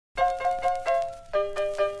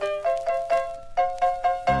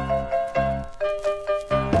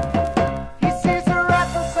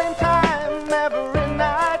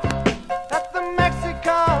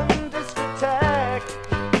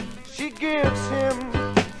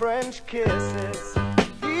French kisses.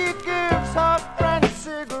 He gives her French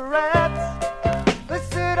cigarettes. They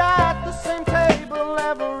sit at the same table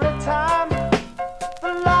every time.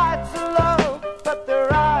 The lights are low, but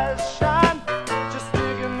their eyes shine. Just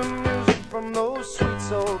digging the music from those sweet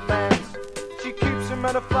soul bands. She keeps him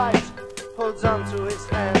at a fight, holds on to his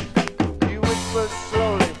hand. He whispers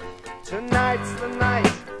slowly, tonight's the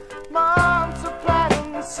night. Mom's a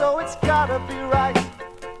planning, so it's gotta be right.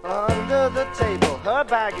 Under the table, her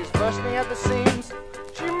bag is bursting at the seams.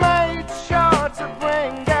 She made sure to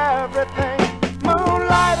bring everything.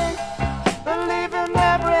 Moonlighting, they're leaving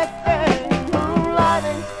everything.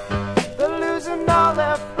 Moonlighting, they're losing all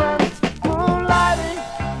their friends. Moonlighting,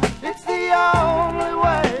 it's the only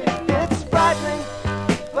way. It's frightening,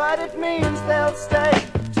 but it means they'll stay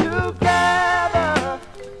together.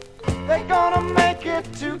 They're gonna make it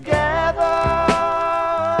together.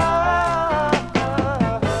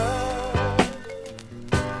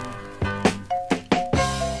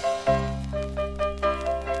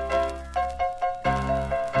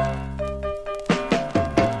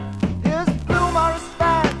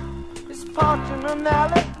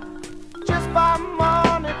 Alley, just by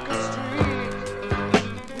Monica Street.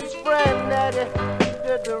 His friend Eddie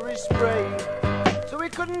did the respray, so he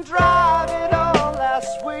couldn't drive it all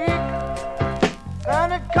last week.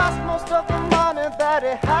 And it cost most of the money that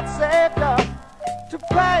he had saved up to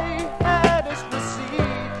pay Eddie's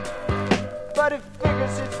receipt. But he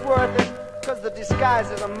figures it's worth it, cause the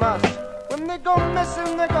disguise is a must. When they go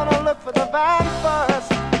missing, they're gonna look for the van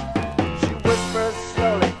first. She whispers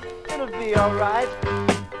slowly, it'll be alright.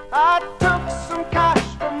 I took some cash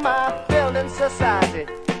from my building society.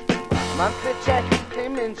 Monthly check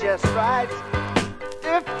came in just right.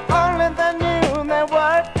 If only they knew they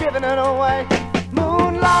were giving it away.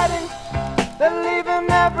 Moonlighting, they're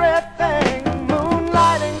leaving everything.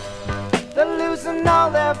 Moonlighting, they're losing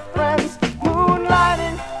all their friends.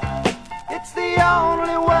 Moonlighting, it's the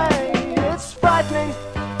only way. It's frightening,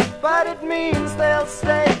 but it means they'll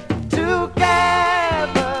stay together.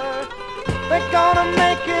 They're gonna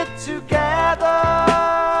make it together.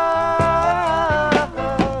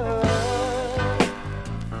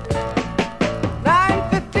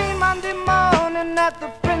 9:15 Monday morning at the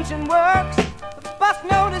pension works. The boss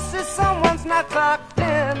notices someone's not clocked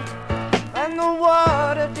in, and the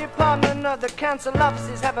water department of the council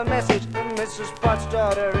offices have a message, and Mrs. Potts'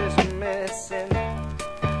 daughter is missing.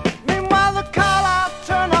 Meanwhile the call-out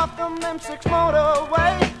turn off the M6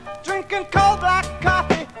 motorway, drinking cold black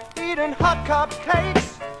coffee, eating hot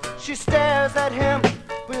cupcakes. She stares at him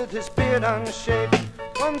with his beard unshaved,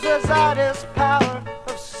 wonders at his power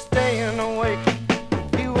of staying awake.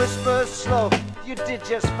 He whispers slow, you did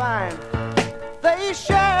just fine. They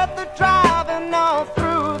shared the driving all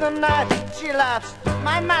through the night. She laughs,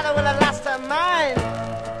 my mother will have lost her mind.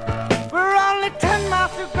 We're only 10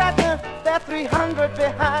 miles together, they're 300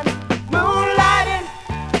 behind.